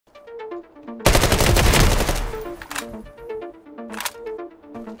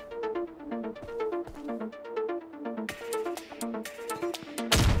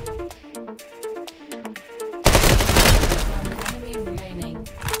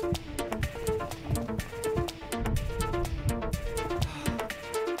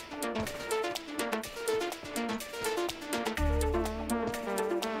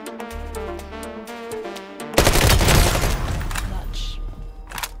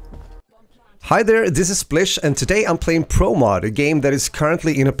Hi there, this is Splish, and today I'm playing PROMOD, a game that is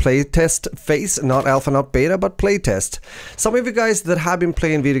currently in a playtest phase, not alpha, not beta, but playtest. Some of you guys that have been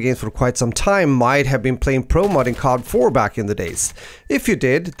playing video games for quite some time might have been playing PROMOD in COD 4 back in the days. If you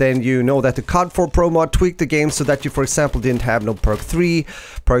did, then you know that the COD 4 PROMOD tweaked the game so that you, for example, didn't have no perk 3,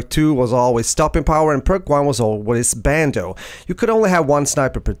 perk 2 was always stopping power, and perk 1 was always bando. You could only have one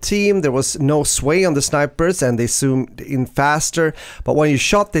sniper per team, there was no sway on the snipers, and they zoomed in faster, but when you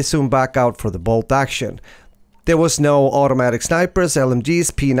shot they zoomed back out for the bolt action. There was no automatic snipers,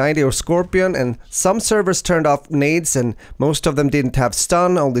 LMGs, P90 or Scorpion, and some servers turned off nades and most of them didn't have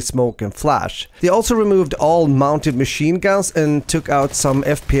stun, only smoke and flash. They also removed all mounted machine guns and took out some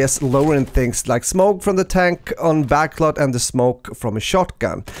FPS lowering things like smoke from the tank on backlot and the smoke from a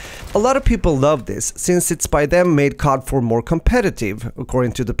shotgun. A lot of people love this, since it's by them made COD 4 more competitive,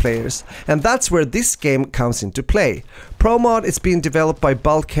 according to the players, and that's where this game comes into play. PROMOD is being developed by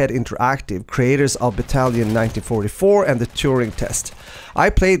Bulkhead Interactive, creators of Battalion 1944 and the Turing Test. I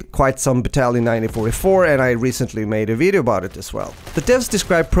played quite some Battalion 1944 and I recently made a video about it as well. The devs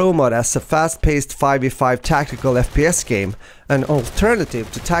describe PROMOD as a fast-paced 5v5 tactical FPS game, an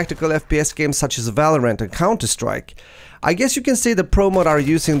alternative to tactical FPS games such as Valorant and Counter-Strike. I guess you can say that PROMOD are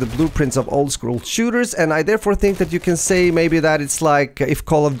using the blueprints of old-school shooters, and I therefore think that you can say maybe that it's like if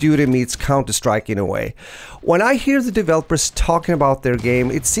Call of Duty meets Counter-Strike in a way. When I hear the developers talking about their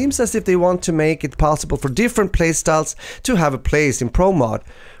game, it seems as if they want to make it possible for different playstyles to have a place in PROMOD.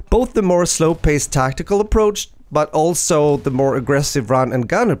 Both the more slow-paced tactical approach, but also the more aggressive run and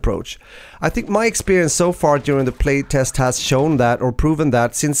gun approach. I think my experience so far during the playtest has shown that, or proven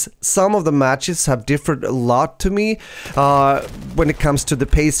that, since some of the matches have differed a lot to me when it comes to the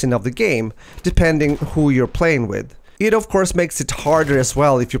pacing of the game, depending who you're playing with. It of course makes it harder as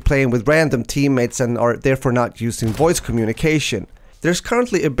well if you're playing with random teammates and are therefore not using voice communication. There's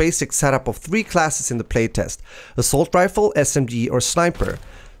currently a basic setup of 3 classes in the playtest: assault rifle, SMG or sniper.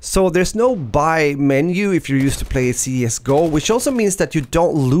 So there's no buy menu if you're used to play CSGO, which also means that you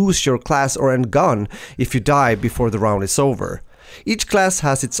don't lose your class or end gun if you die before the round is over. Each class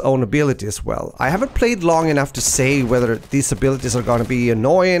has its own ability as well. I haven't played long enough to say whether these abilities are gonna be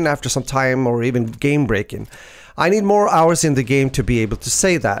annoying after some time or even game breaking. I need more hours in the game to be able to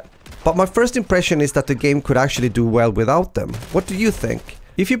say that. But my first impression is that the game could actually do well without them. What do you think?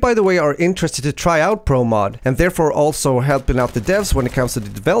 If you, by the way, are interested to try out PROMOD and therefore also helping out the devs when it comes to the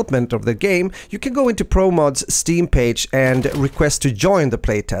development of the game, you can go into PROMOD's Steam page and request to join the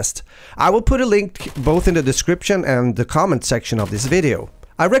playtest. I will put a link both in the description and the comment section of this video.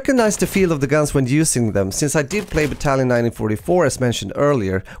 I recognize the feel of the guns when using them, since I did play Battalion 1944 as mentioned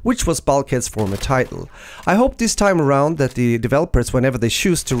earlier, which was Bulkhead's former title. I hope this time around that the developers, whenever they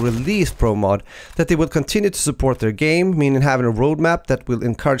choose to release PROMOD, that they will continue to support their game, meaning having a roadmap that will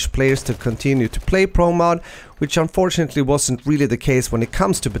encourage players to continue to play PROMOD, which unfortunately wasn't really the case when it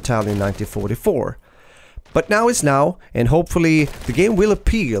comes to Battalion 1944. But now is now, and hopefully the game will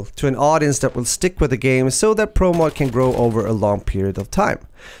appeal to an audience that will stick with the game so that PROMOD can grow over a long period of time.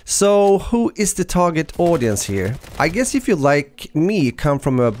 So who is the target audience here? I guess if you, like me, come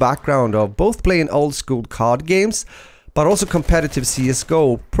from a background of both playing old school COD games but also competitive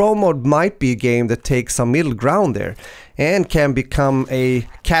CSGO, PROMOD might be a game that takes some middle ground there and can become a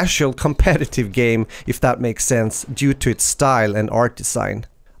casual competitive game, if that makes sense, due to its style and art design.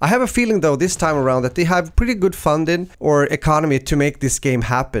 I have a feeling though this time around that they have pretty good funding or economy to make this game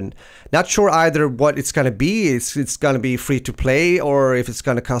happen. Not sure either what it's gonna be, it's gonna be free to play or if it's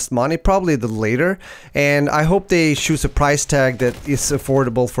gonna cost money, probably the later. And I hope they choose a price tag that is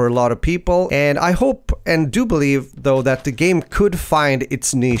affordable for a lot of people. And I hope and do believe though that the game could find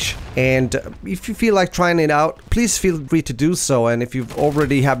its niche. And if you feel like trying it out, please feel free to do so. And if you've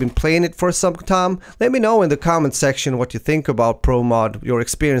already have been playing it for some time, let me know in the comment section what you think about PROMOD, your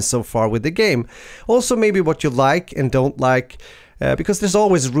experience so far with the game. Also maybe what you like and don't like, because there's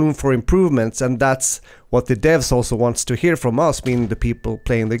always room for improvements, and that's what the devs also wants to hear from us, meaning the people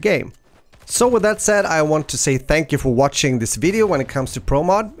playing the game. So with that said, I want to say thank you for watching this video when it comes to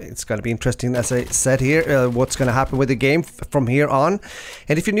PROMOD. It's going to be interesting, as I said here, what's going to happen with the game from here on.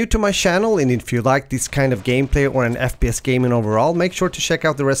 And if you're new to my channel and if you like this kind of gameplay or an FPS gaming overall, make sure to check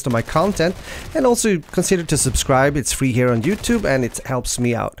out the rest of my content and also consider to subscribe. It's free here on YouTube and it helps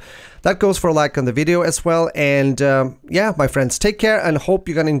me out. That goes for a like on the video as well. And yeah, my friends, take care and hope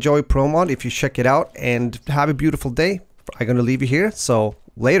you're going to enjoy PROMOD if you check it out, and have a beautiful day. I'm going to leave you here, so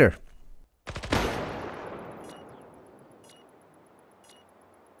later.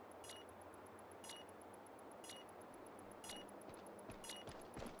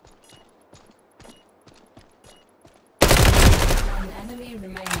 Enemy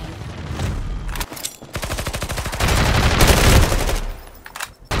remaining.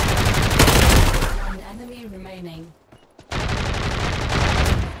 One enemy remaining.